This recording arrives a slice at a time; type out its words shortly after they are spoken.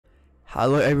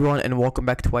Hello everyone and welcome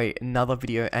back to another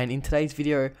video, and in today's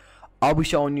video I'll be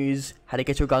showing you how to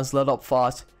get your guns leveled up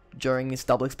fast during this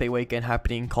double XP weekend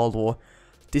happening in Cold War.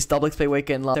 This double XP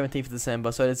weekend lasts 17th of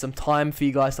December, so there's some time for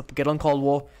you guys to get on Cold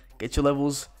War, get your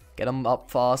levels, get them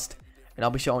up fast, and I'll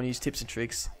be showing you tips and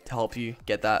tricks to help you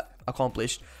get that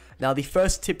accomplished. Now the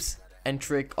first tips and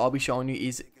trick I'll be showing you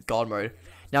is guard mode.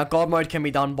 Now guard mode can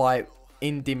be done by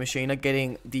in the machiner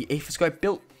getting the Aethoscope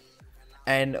built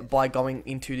and by going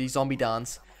into the zombie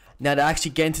dance. Now to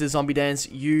actually get into the zombie dance,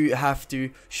 you have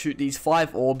to shoot these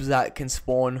 5 orbs that can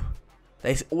spawn.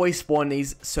 They always spawn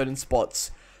these certain spots.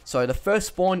 So the first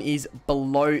spawn is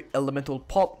below elemental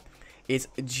pop. It's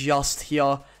just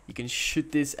here. You can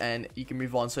shoot this and you can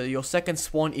move on. So your second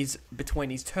spawn is between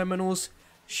these terminals.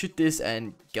 Shoot this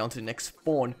and get on to the next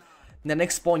spawn. Now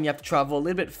next spawn you have to travel a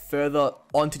little bit further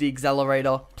onto the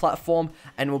accelerator platform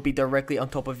and will be directly on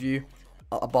top of you,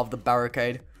 above the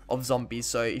barricade of zombies.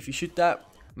 So if you shoot that,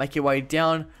 make your way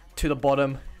down to the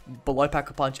bottom below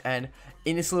Pack-a-Punch, and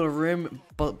in this little room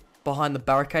behind the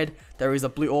barricade there is a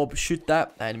blue orb. Shoot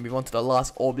that and move on to the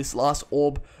last orb. This last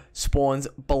orb spawns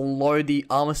below the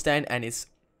armor stand and it's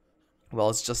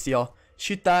just here.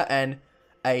 Shoot that and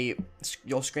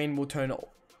your screen will turn,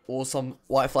 or some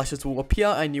white flashes will appear,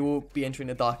 and you will be entering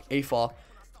the Dark Aether.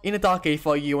 In the Dark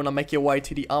Aether you want to make your way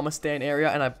to the armor stand area,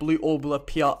 and a blue orb will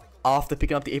appear after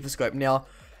picking up the Aethoscope. Now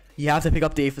you have to pick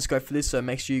up the Aethoscope for this, so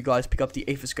make sure you guys pick up the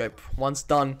Aethoscope. Once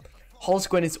done, hold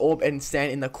square in this orb and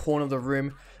stand in the corner of the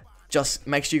room. Just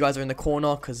make sure you guys are in the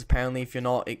corner, because apparently if you're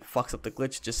not, it fucks up the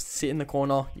glitch. Just sit in the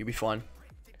corner, you'll be fine.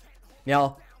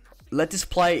 Now let this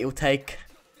play. It will take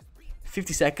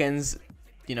 50 seconds,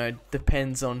 you know,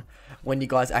 depends on when you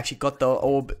guys actually got the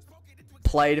orb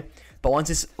played. But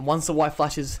once the white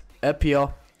flashes appear,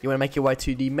 you want to make your way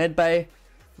to the med bay.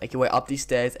 Make your way up these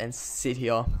stairs and sit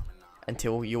here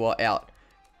until you are out.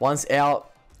 Once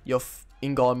out, you're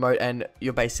in guard mode and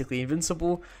you're basically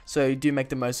invincible. So do make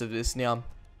the most of this. Now,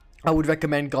 I would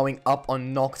recommend going up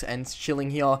on Noct and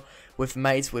chilling here with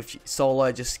mates, with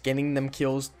solo, just getting them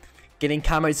kills, getting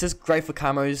camos. It's just great for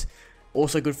camos.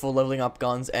 Also good for leveling up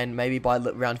guns, and maybe by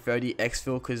round 30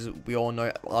 exfil, because we all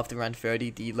know after round 30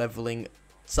 the leveling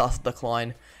starts to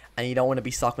decline, and you don't want to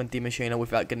be stuck on the machiner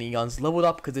without getting your guns leveled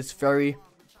up, because it's very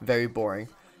boring.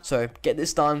 So get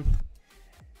this done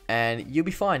and you'll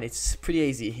be fine. It's pretty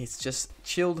easy. It's just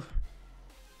chilled.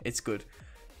 It's good.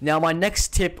 Now my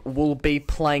next tip will be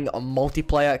playing a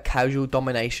multiplayer casual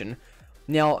domination.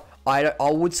 Now I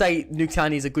would say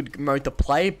Nuketown is a good mode to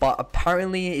play, but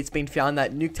apparently it's been found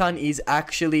that Nuketown is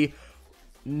actually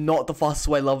not the fastest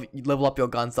way to level up your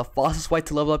guns. The fastest way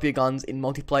to level up your guns in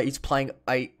multiplayer is playing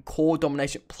a core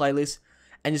domination playlist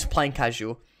and just playing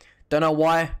casual. Don't know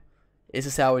why. It's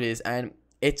just how it is, and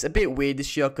it's a bit weird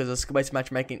this year because the skill-based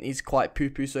matchmaking is quite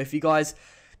poo-poo. So if you guys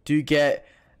do get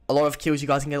a lot of kills, you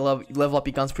guys can get level up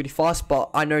your guns pretty fast. But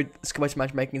I know skill-based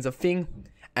matchmaking is a thing,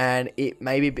 and it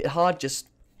may be a bit hard. Just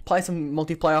play some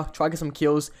multiplayer, try to get some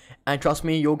kills, and trust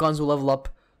me, your guns will level up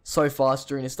so fast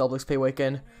during this double XP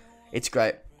weekend. It's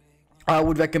great. I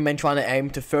would recommend trying to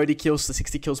aim to 30 kills to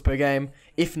 60 kills per game.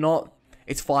 If not,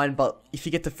 it's fine, but if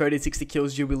you get to 30 to 60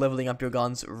 kills, you'll be leveling up your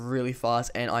guns really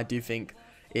fast, and I do think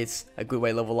it's a good way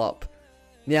to level up.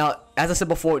 Now, as I said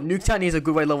before, Nuketown is a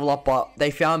good way to level up, but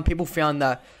people found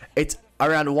that it's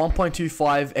around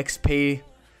 1.25 XP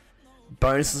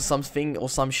bonus or something, or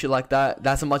some shit like that.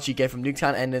 That's how much you get from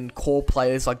Nuketown, and then core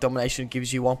players like Domination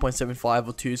gives you 1.75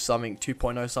 or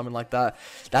 2.0, something like that.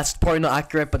 That's probably not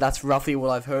accurate, but that's roughly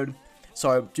what I've heard.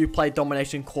 So do play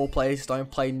Domination core players, don't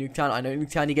play Nuketown. I know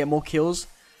Nuketown you get more kills,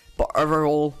 but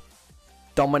overall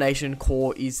Domination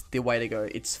core is the way to go.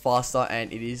 It's faster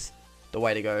and it is the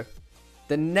way to go.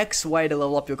 The next way to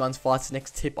level up your guns fast, the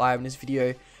next tip I have in this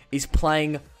video, is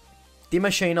playing the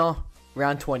Machiner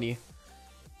round 20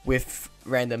 with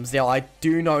randoms. Now I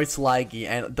do know it's laggy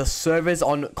and the servers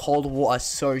on Cold War are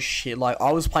so shit. Like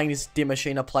I was playing this Die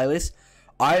Maschine playlist,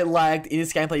 I lagged in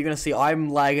this gameplay. You're gonna see I'm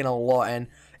lagging a lot and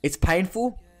it's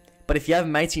painful, but if you have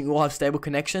mates and you all have stable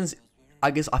connections, I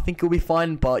think you'll be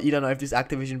fine. But you don't know if this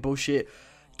Activision bullshit.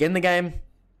 Get in the game,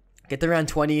 get to round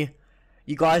 20.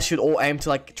 You guys should all aim to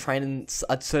like train in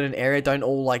a certain area. Don't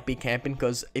all like be camping,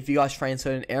 because if you guys train in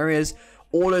certain areas,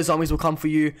 all those zombies will come for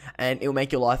you and it will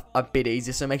make your life a bit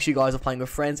easier. So make sure you guys are playing with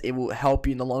friends. It will help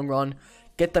you in the long run.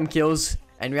 Get them kills,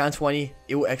 and round 20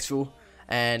 it will exfil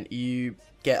and you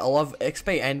get a lot of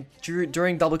XP. And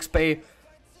during double XP,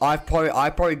 I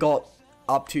probably got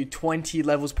up to 20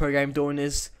 levels per game doing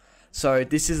this. So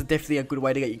this is definitely a good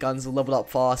way to get your guns leveled up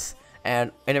fast.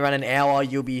 And in around an hour,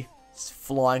 you'll be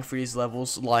flying through these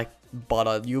levels like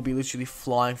butter. You'll be literally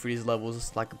flying through these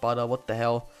levels like butter. What the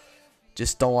hell?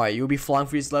 Just don't worry, you'll be flying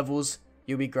through these levels.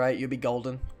 You'll be great. You'll be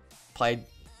golden. Play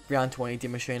round 20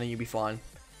 Dim Machine and you'll be fine.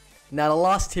 Now the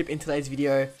last tip in today's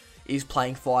video is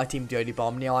playing Fireteam Dirty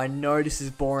Bomb. Now I know this is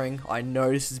boring.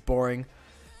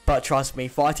 But trust me,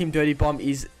 Fireteam Dirty Bomb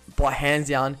is by hands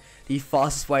down the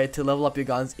fastest way to level up your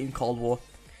guns in Cold War.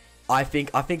 I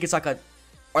think it's like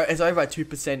it's over a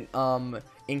 2%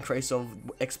 increase of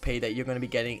XP that you're going to be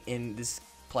getting in this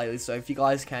playlist. So if you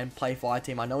guys can play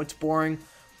Fireteam, I know it's boring,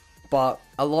 but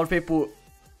a lot of people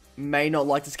may not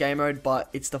like this game mode, but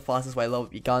it's the fastest way to level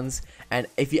up your guns. And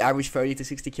if you average 30 to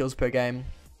 60 kills per game,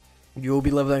 you'll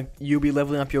be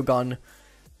leveling up your gun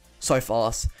so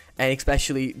fast, and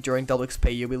especially during double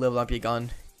XP, you'll be leveling up your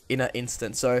gun in an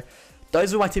instant. So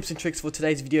those are my tips and tricks for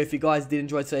today's video. If you guys did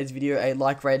enjoy today's video, a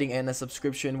like, rating, and a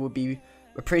subscription would be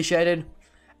appreciated.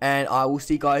 And I will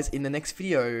see you guys in the next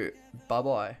video. Bye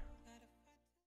bye.